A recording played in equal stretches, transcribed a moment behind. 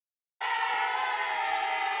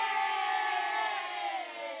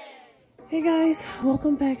Hey guys,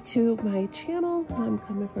 welcome back to my channel. I'm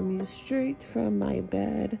coming from you straight from my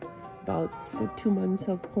bed. About 2 months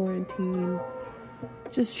of quarantine.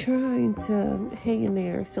 Just trying to hang in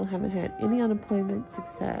there. Still haven't had any unemployment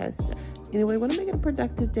success. Anyway, want to make it a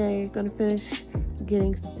productive day. Gonna finish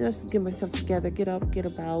just get myself together, get up, get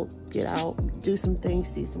about, get out, do some things,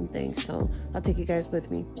 see some things. So I'll take you guys with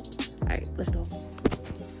me. All right, let's go.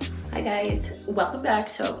 Hi guys, welcome back.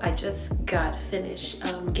 So I just got finished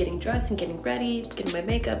getting dressed and getting ready, getting my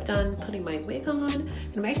makeup done, putting my wig on,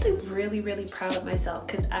 and I'm actually really proud of myself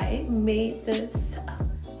because I made this.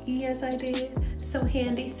 Yes, I did. So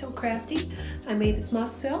handy, so crafty. I made this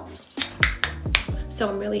myself. So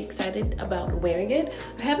I'm really excited about wearing it.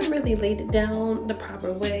 I haven't really laid it down the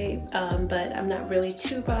proper way, but I'm not really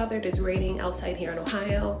too bothered. It's raining outside here in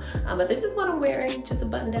Ohio, but this is what I'm wearing, just a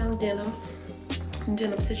button-down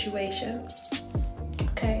denim situation.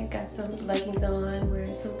 Okay, got some leggings on,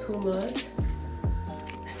 wearing some Pumas.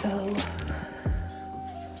 So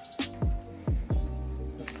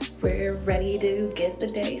we're ready to get the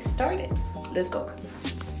day started. Let's go.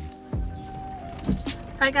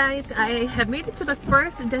 Hi guys, I have made it to the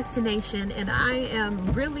first destination and I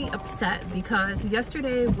am really upset because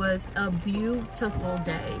yesterday was a beautiful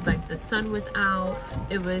day. Like the sun was out,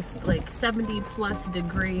 it was like 70+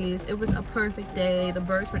 degrees. It was a perfect day. The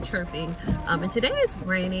birds were chirping. And today it's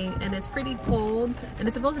raining and it's pretty cold and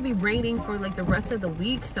it's supposed to be raining for like the rest of the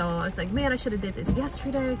week. So I was like, man, I should have did this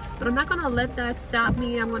yesterday, but I'm not gonna let that stop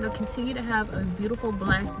me. I'm gonna continue to have a beautiful,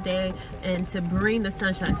 blessed day and to bring the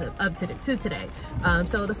sunshine up to today.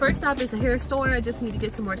 So the first stop is a hair store. I just need to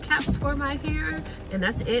get some more caps for my hair and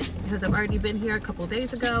that's it because I've already been here a couple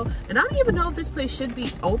days ago and I don't even know if this place should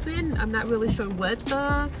be open. I'm not really sure what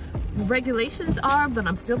the regulations are, but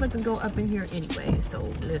I'm still about to go up in here anyway, so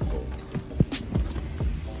let's go.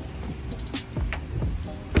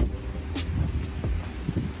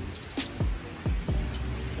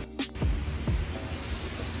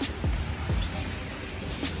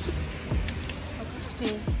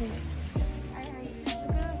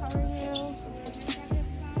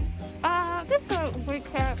 This is a wig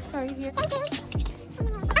cap right here.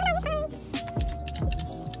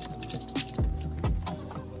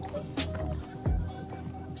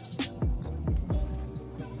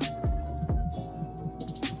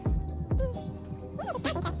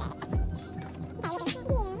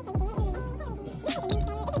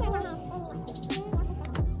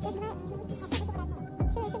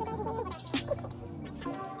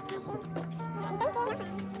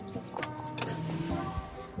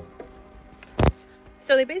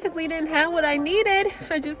 So they basically didn't have what I needed.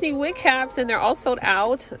 I just need wig caps and they're all sold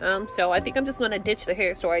out. So I think I'm just gonna ditch the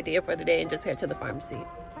hair store idea for the day and just head to the pharmacy.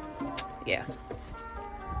 Yeah.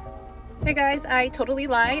 Hey guys, I totally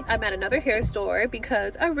lied. I'm at another hair store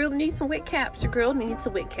because I really need some wig caps. Your girl needs a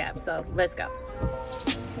wig cap, so let's go.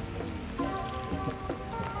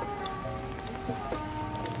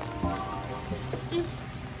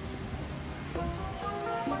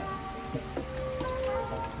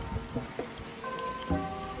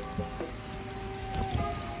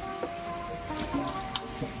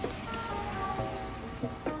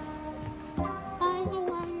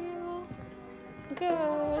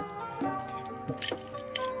 Good.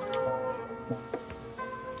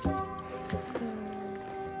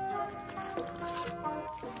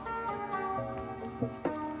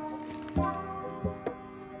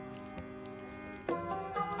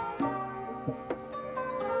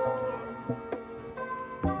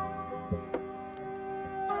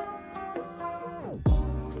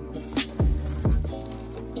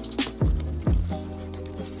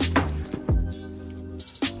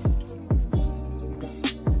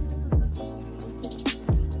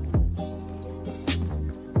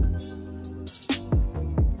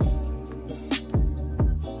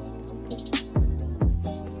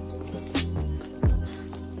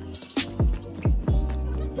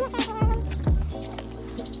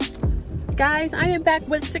 Guys, I am back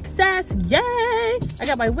with success. Yay! I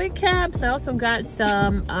got my wig caps. I also got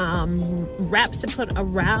some wraps to put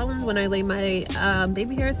around when I lay my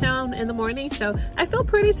baby hairs down in the morning. So I feel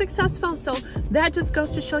pretty successful. So that just goes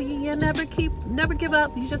to show you, you never give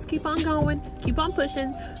up. You just keep on going, keep on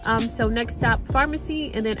pushing. So next stop,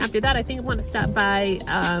 pharmacy, and then after that, I think I want to stop by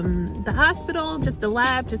the hospital, just the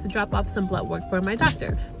lab, just to drop off some blood work for my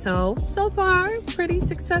doctor. So far, pretty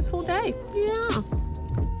successful day. Yeah.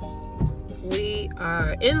 We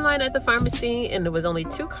are in line at the pharmacy and there was only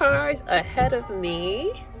 2 cars ahead of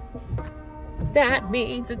me. That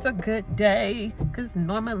means it's a good day because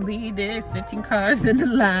normally there's 15 cars in the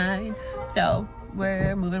line. So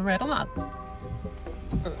we're moving right along.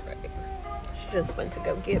 All right. just went to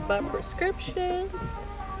go get my prescriptions.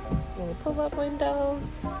 Little pull-up window.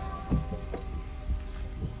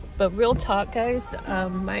 But real talk, guys,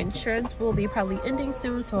 my insurance will be probably ending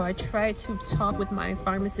soon, so I tried to talk with my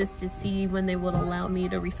pharmacist to see when they will allow me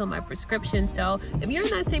to refill my prescription. So if you're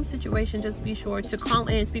in that same situation, just be sure to call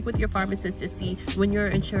in and speak with your pharmacist to see when your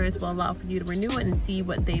insurance will allow for you to renew it and see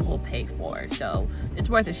what they will pay for. So it's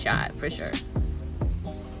worth a shot for sure.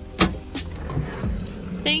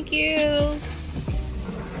 Thank you.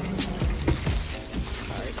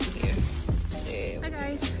 Hi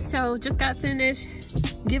guys, so just got finished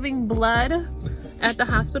giving blood at the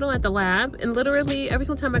hospital, at the lab, and literally every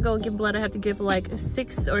single time I go and give blood I have to give like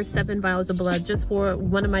 6 or 7 vials of blood just for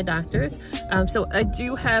one of my doctors. So I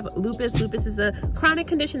do have lupus. Lupus is the chronic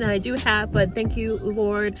condition that I do have, but thank you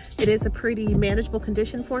Lord, it is a pretty manageable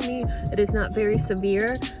condition for me. It is not very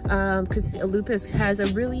severe because lupus has a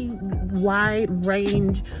really wide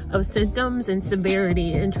range of symptoms and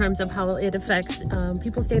severity in terms of how it affects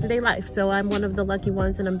people's day-to-day life. So I'm one of the lucky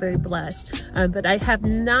ones and I'm very blessed, but I have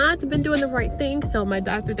not been doing the right thing. So my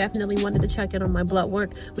doctor definitely wanted to check in on my blood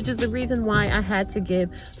work, which is the reason why I had to give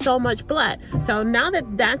so much blood. So now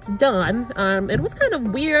that that's done, it was kind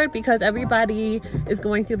of weird because everybody is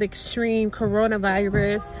going through the extreme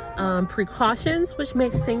coronavirus precautions, which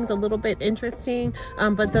makes things a little bit interesting.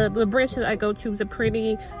 But the branch that I go to is a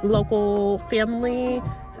pretty local family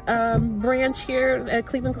branch here at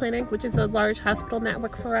Cleveland Clinic, which is a large hospital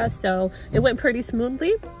network for us. So it went pretty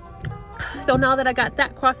smoothly. So now that I got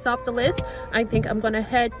that crossed off the list, I think I'm gonna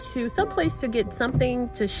head to some place to get something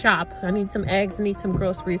to shop. I need some eggs, I need some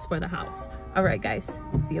groceries for the house. All right guys,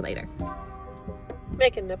 see you later.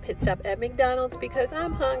 Making a pit stop at McDonald's because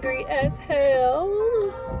I'm hungry as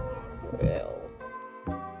hell. Well.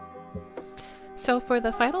 So for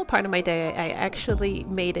the final part of my day, I actually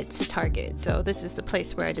made it to Target. So this is the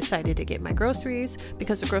place where I decided to get my groceries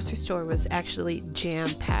because the grocery store was actually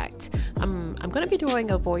jam-packed. I'm going to be doing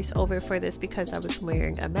a voiceover for this because I was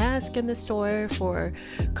wearing a mask in the store for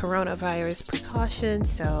coronavirus precautions.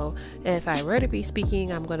 So if I were to be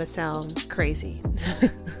speaking, I'm going to sound crazy.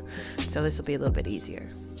 So this will be a little bit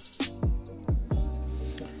easier.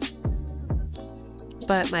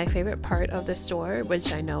 But my favorite part of the store,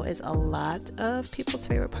 which I know is a lot of people's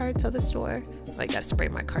favorite parts of the store, I gotta spray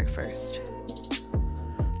my cart first,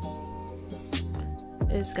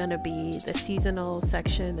 is gonna be the seasonal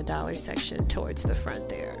section, the dollar section towards the front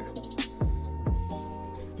there.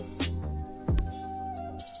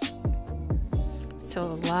 So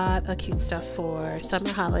a lot of cute stuff for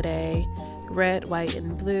summer holiday, red, white,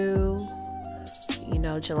 and blue. You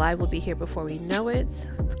know, July will be here before we know it.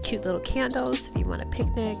 Cute little candles if you want a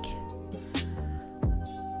picnic.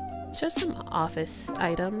 Just some office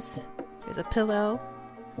items. Here's a pillow.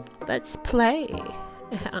 Let's play.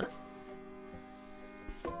 Yeah.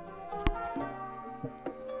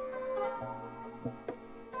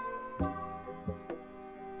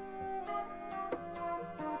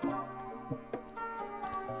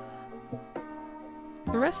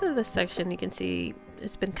 The rest of the section you can see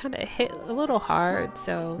it's been kind of hit a little hard,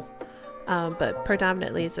 so but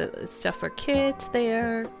predominantly it's stuff for kids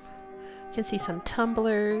there. You can see some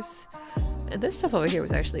tumblers, and this stuff over here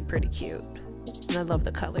was actually pretty cute, and I love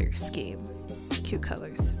the color scheme. Cute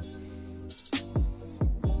colors.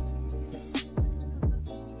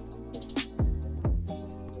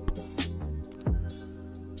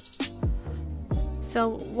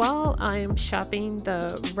 So while I'm shopping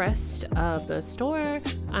the rest of the store,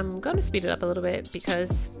 I'm going to speed it up a little bit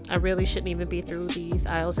because I really shouldn't even be through these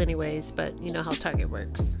aisles anyways, but you know how Target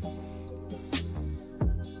works.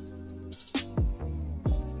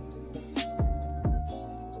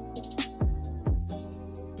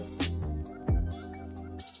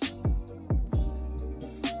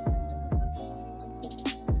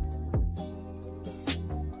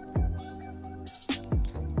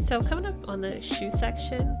 So coming up on the shoe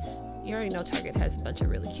section, you already know Target has a bunch of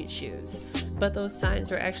really cute shoes, but those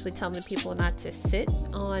signs are actually telling people not to sit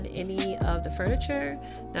on any of the furniture,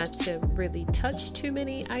 not to really touch too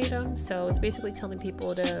many items. So it's basically telling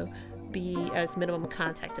people to be as minimum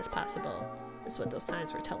contact as possible, is what those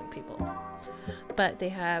signs were telling people. But they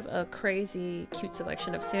have a crazy cute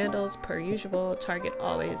selection of sandals. Per usual, Target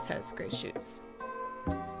always has great shoes.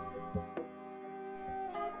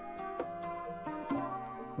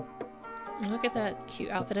 Look at that cute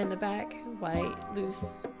outfit in the back. White,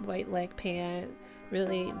 loose, white leg pant,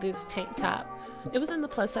 really loose tank top. It was in the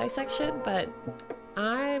plus size section, but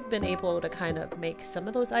I've been able to kind of make some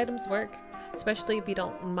of those items work, especially if you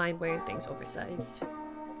don't mind wearing things oversized.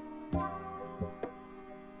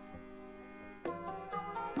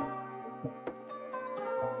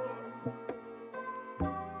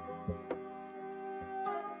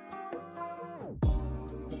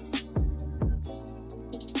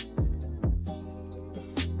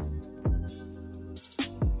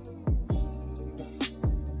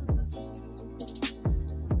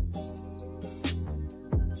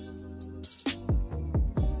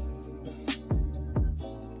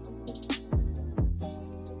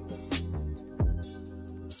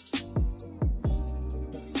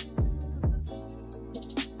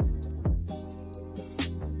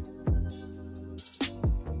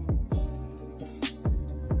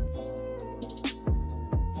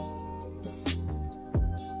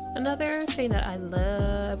 Another thing that I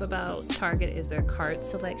love about Target is their cart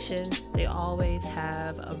selection. They always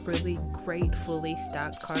have a really great fully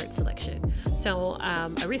stocked cart selection. So I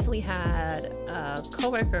recently had a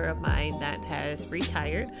coworker of mine that has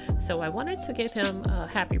retired, so I wanted to give him a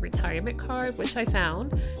happy retirement card, which I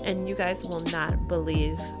found, and you guys will not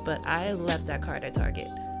believe, but I left that card at Target.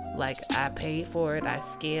 Like, I paid for it, I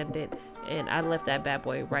scanned it, and I left that bad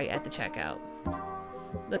boy right at the checkout.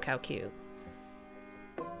 Look how cute.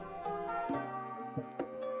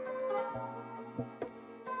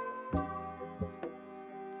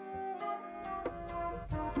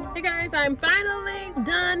 Hey guys, I'm finally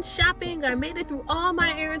done shopping. I made it through all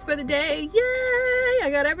my errands for the day. Yay! I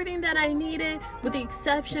got everything that I needed with the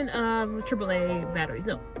exception of AAA batteries.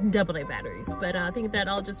 No, AA batteries. But I think that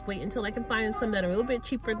I'll just wait until I can find some that are a little bit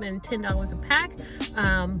cheaper than $10 a pack.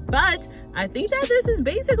 But I think that this is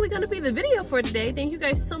basically going to be the video for today. Thank you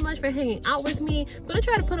guys so much for hanging out with me. I'm going to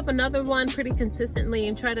try to put up another one pretty consistently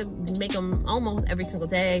and try to make them almost every single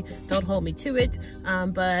day. Don't hold me to it.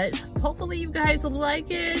 But hopefully you guys will like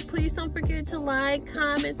it. Please don't forget to like,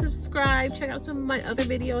 comment, subscribe. Check out some of my other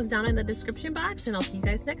videos down in the description box, and I'll see you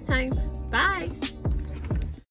guys next time. Bye!